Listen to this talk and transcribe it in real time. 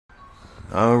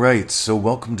All right, so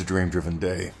welcome to Dream Driven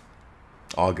Day,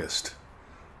 August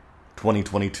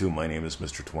 2022. My name is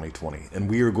Mr. 2020, and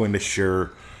we are going to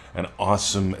share an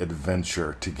awesome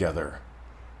adventure together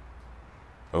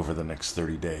over the next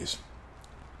 30 days.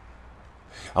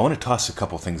 I want to toss a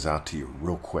couple things out to you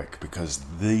real quick because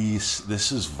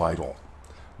this is vital.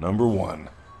 Number one,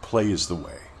 play is the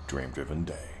way, Dream Driven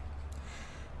Day.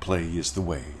 Play is the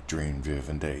way, Dream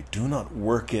Driven Day. Do not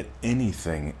work at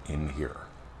anything in here.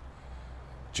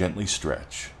 Gently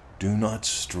stretch. Do not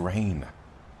strain.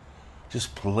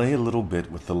 Just play a little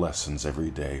bit with the lessons every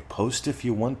day. Post if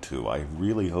you want to. I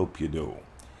really hope you do.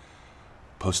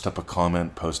 Post up a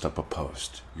comment, post up a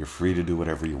post. You're free to do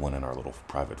whatever you want in our little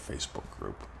private Facebook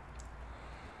group.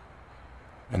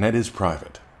 And that is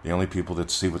private. The only people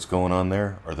that see what's going on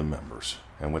there are the members.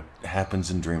 And what happens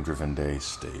in Dream Driven Day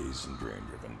stays in Dream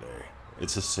Driven Day.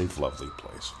 It's a safe, lovely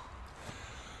place.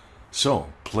 So,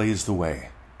 play is the way.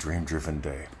 Dream Driven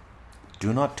Day.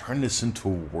 Do not turn this into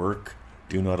work.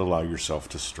 Do not allow yourself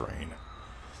to strain.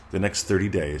 The next 30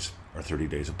 days are 30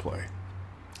 days of play.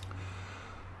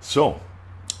 So,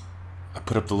 I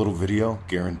put up the little video,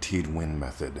 Guaranteed Win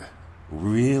Method.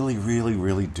 Really, really,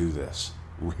 really do this.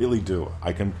 Really do.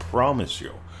 I can promise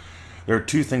you. There are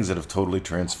two things that have totally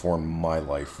transformed my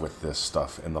life with this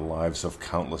stuff and the lives of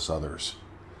countless others.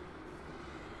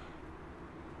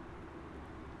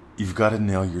 You've got to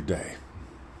nail your day.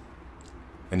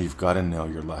 And you've got to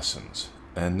nail your lessons.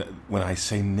 And when I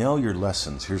say nail your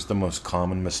lessons, here's the most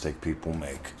common mistake people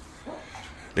make.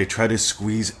 They try to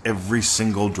squeeze every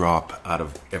single drop out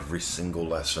of every single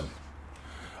lesson.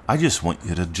 I just want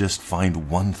you to just find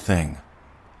one thing.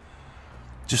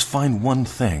 Just find one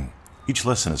thing. Each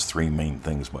lesson has 3 main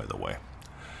things, by the way.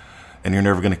 And you're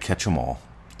never going to catch them all.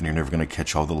 And you're never going to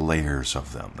catch all the layers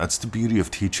of them. That's the beauty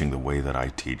of teaching the way that I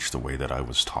teach, the way that I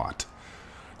was taught.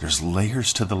 There's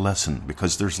layers to the lesson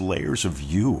because there's layers of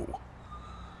you.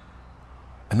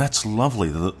 And that's lovely.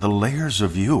 The layers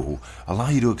of you allow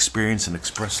you to experience and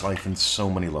express life in so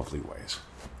many lovely ways.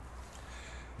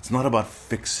 It's not about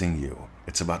fixing you.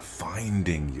 It's about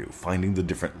finding you, finding the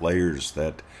different layers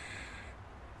that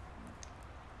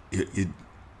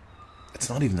it's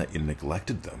not even that you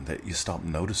neglected them, that you stopped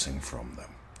noticing from them.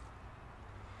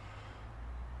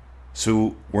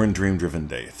 So we're in Dream Driven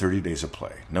Day, 30 days of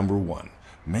play. Number one.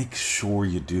 Make sure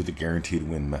you do the Guaranteed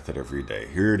Win Method every day.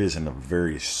 Here it is in a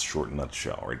very short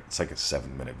nutshell. Right? It's like a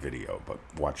 7-minute video, but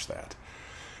watch that.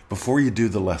 Before you do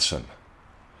the lesson,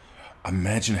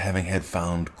 imagine having had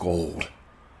found gold.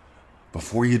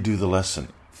 Before you do the lesson,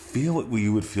 feel what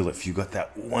you would feel if you got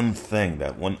that one thing,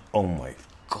 that one, oh my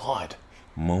God,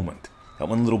 moment. That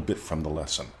one little bit from the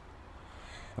lesson.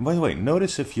 And by the way,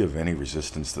 notice if you have any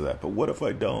resistance to that. But what if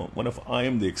I don't? What if I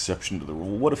am the exception to the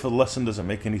rule? What if a lesson doesn't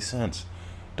make any sense?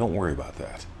 Don't worry about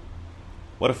that.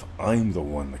 What if I'm the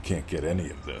one that can't get any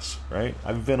of this, right?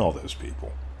 I've been all those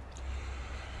people.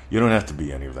 You don't have to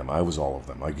be any of them. I was all of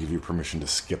them. I give you permission to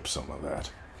skip some of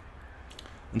that.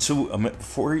 And so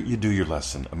before you do your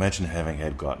lesson, imagine having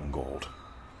had gotten gold.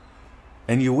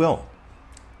 And you will.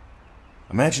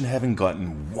 Imagine having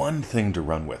gotten one thing to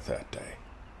run with that day.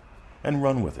 And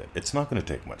run with it. It's not going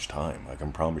to take much time. I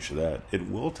can promise you that. It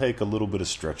will take a little bit of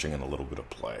stretching and a little bit of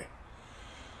play.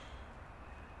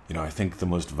 You know, I think the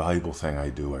most valuable thing I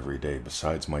do every day,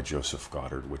 besides my Joseph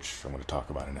Goddard, which I'm going to talk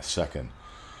about in a second,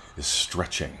 is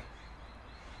stretching.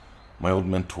 My old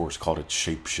mentors called it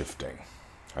shape-shifting.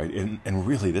 Right? And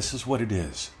really, this is what it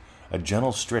is. A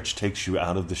gentle stretch takes you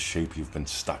out of the shape you've been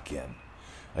stuck in.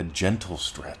 A gentle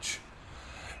stretch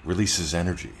releases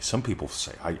energy. Some people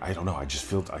say, I don't know, I just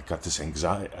feel I got this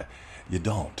anxiety. You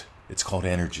don't. It's called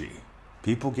energy.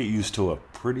 People get used to a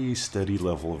pretty steady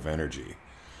level of energy.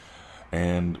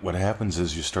 And what happens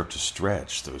is you start to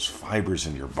stretch those fibers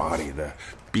in your body, the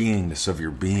beingness of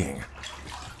your being.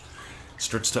 It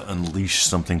starts to unleash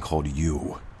something called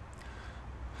you.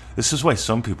 This is why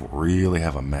some people really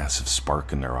have a massive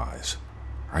spark in their eyes.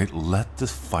 Right? Let the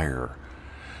fire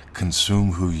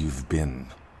consume who you've been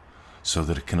so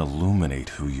that it can illuminate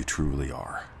who you truly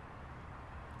are.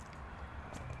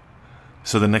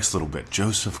 So the next little bit,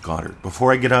 Joseph Goddard.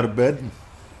 Before I get out of bed,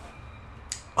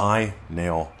 I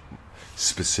nail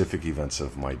specific events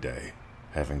of my day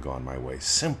having gone my way.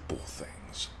 Simple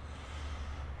things.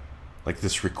 Like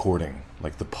this recording,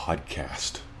 like the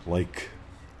podcast, like,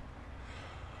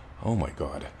 oh my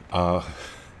God,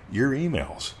 your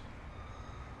emails.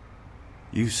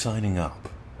 You signing up.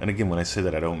 And again, when I say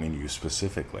that, I don't mean you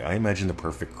specifically. I imagine the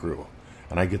perfect crew.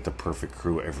 And I get the perfect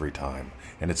crew every time.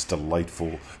 And it's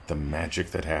delightful, the magic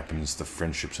that happens, the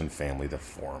friendships and family that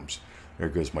forms. There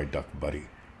goes my duck buddy.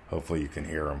 Hopefully you can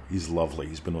hear him. He's lovely.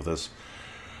 He's been with us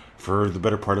For the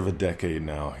better part of a decade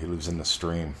now, he lives in the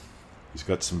stream. He's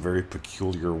got some very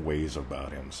peculiar ways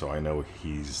about him, so I know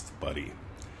he's the buddy.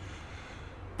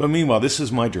 But meanwhile, this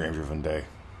is my dream-driven day.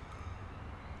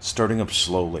 Starting up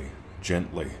slowly,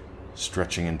 gently,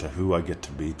 stretching into who I get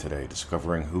to be today,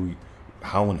 discovering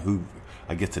how and who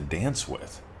I get to dance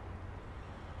with.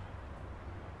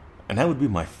 And that would be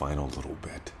my final little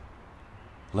bit.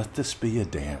 Let this be a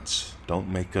dance. Don't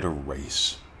make it a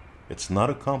race. It's not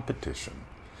a competition.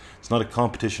 It's not a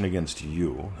competition against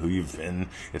you, who you've been.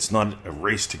 It's not a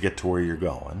race to get to where you're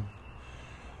going.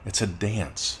 It's a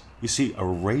dance. You see, a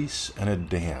race and a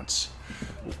dance,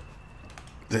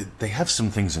 they have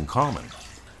some things in common.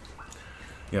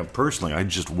 Personally, I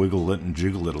just wiggle it and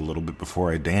jiggle it a little bit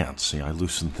before I dance. I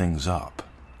loosen things up.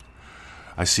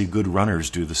 I see good runners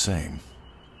do the same.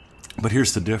 But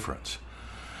here's the difference.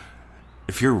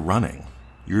 If you're running,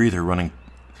 you're either running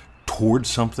towards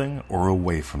something or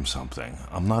away from something.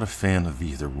 I'm not a fan of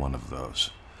either one of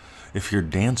those. If you're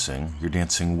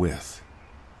dancing with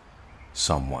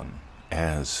someone,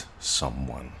 as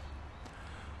someone.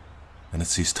 And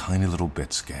it's these tiny little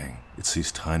bits, gang. It's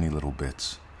these tiny little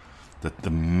bits.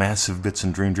 The massive bits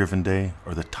in Dream Driven Day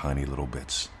are the tiny little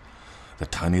bits. The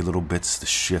tiny little bits, the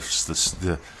shifts,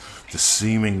 the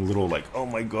seeming little like, oh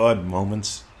my God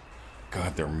moments.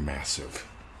 God, they're massive.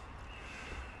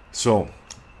 So,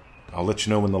 I'll let you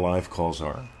know when the live calls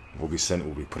are. We'll be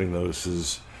putting those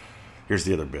as... Here's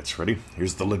the other bits. Ready?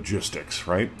 Here's the logistics,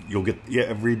 right? You'll get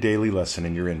every daily lesson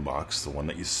in your inbox, the one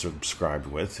that you subscribed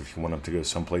with. If you want them to go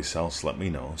someplace else, let me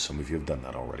know. Some of you have done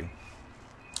that already.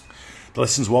 The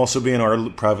lessons will also be in our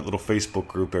private little Facebook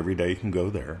group every day. You can go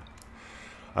there.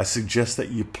 I suggest that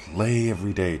you play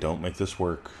every day. Don't make this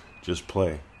work. Just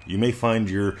play. You may find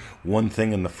your one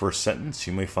thing in the first sentence.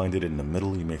 You may find it in the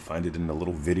middle. You may find it in the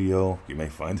little video. You may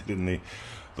find it in the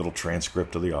little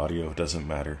transcript of the audio. It doesn't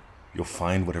matter. You'll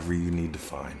find whatever you need to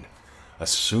find.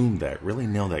 Assume that. Really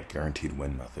nail that guaranteed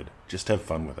win method. Just have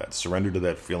fun with that. Surrender to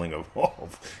that feeling of, oh,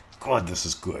 God, this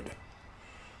is good.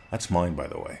 That's mine, by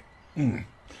the way.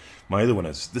 My other one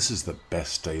is, this is the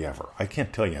best day ever. I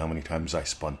can't tell you how many times I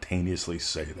spontaneously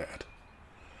say that.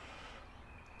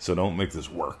 So don't make this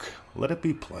work. Let it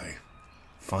be play.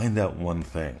 Find that one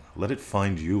thing. Let it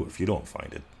find you if you don't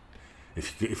find it.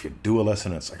 If you do a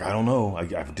lesson and it's like, I don't know, I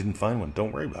didn't find one,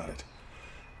 don't worry about it.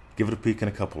 Give it a peek in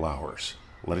a couple hours.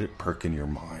 Let it perk in your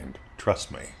mind.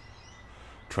 Trust me.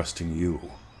 Trusting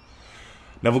you.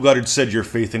 Neville Goddard said your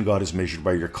faith in God is measured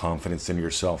by your confidence in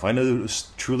yourself. I know that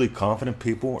truly confident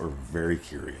people are very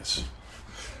curious.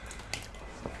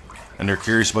 And they're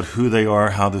curious about who they are,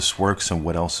 how this works, and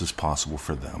what else is possible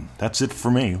for them. That's it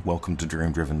for me. Welcome to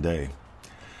Dream Driven Day.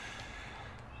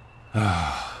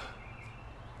 I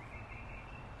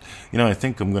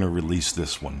think I'm going to release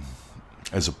this one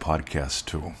as a podcast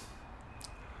too.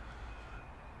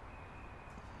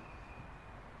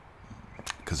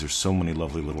 Because there's so many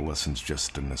lovely little lessons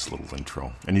just in this little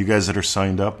intro. And you guys that are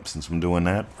signed up, since I'm doing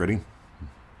that, ready?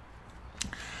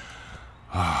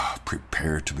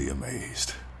 Prepare to be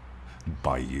amazed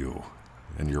by you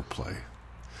and your play.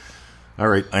 All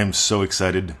right, I'm so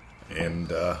excited, and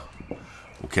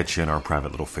we'll catch you in our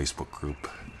private little Facebook group.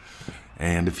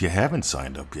 And if you haven't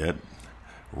signed up yet,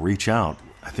 reach out.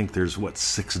 I think there's,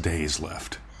 6 days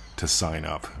left to sign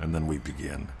up, and then we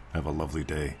begin. Have a lovely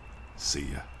day. See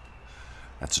ya.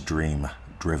 That's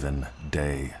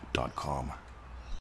dreamdrivenday.com.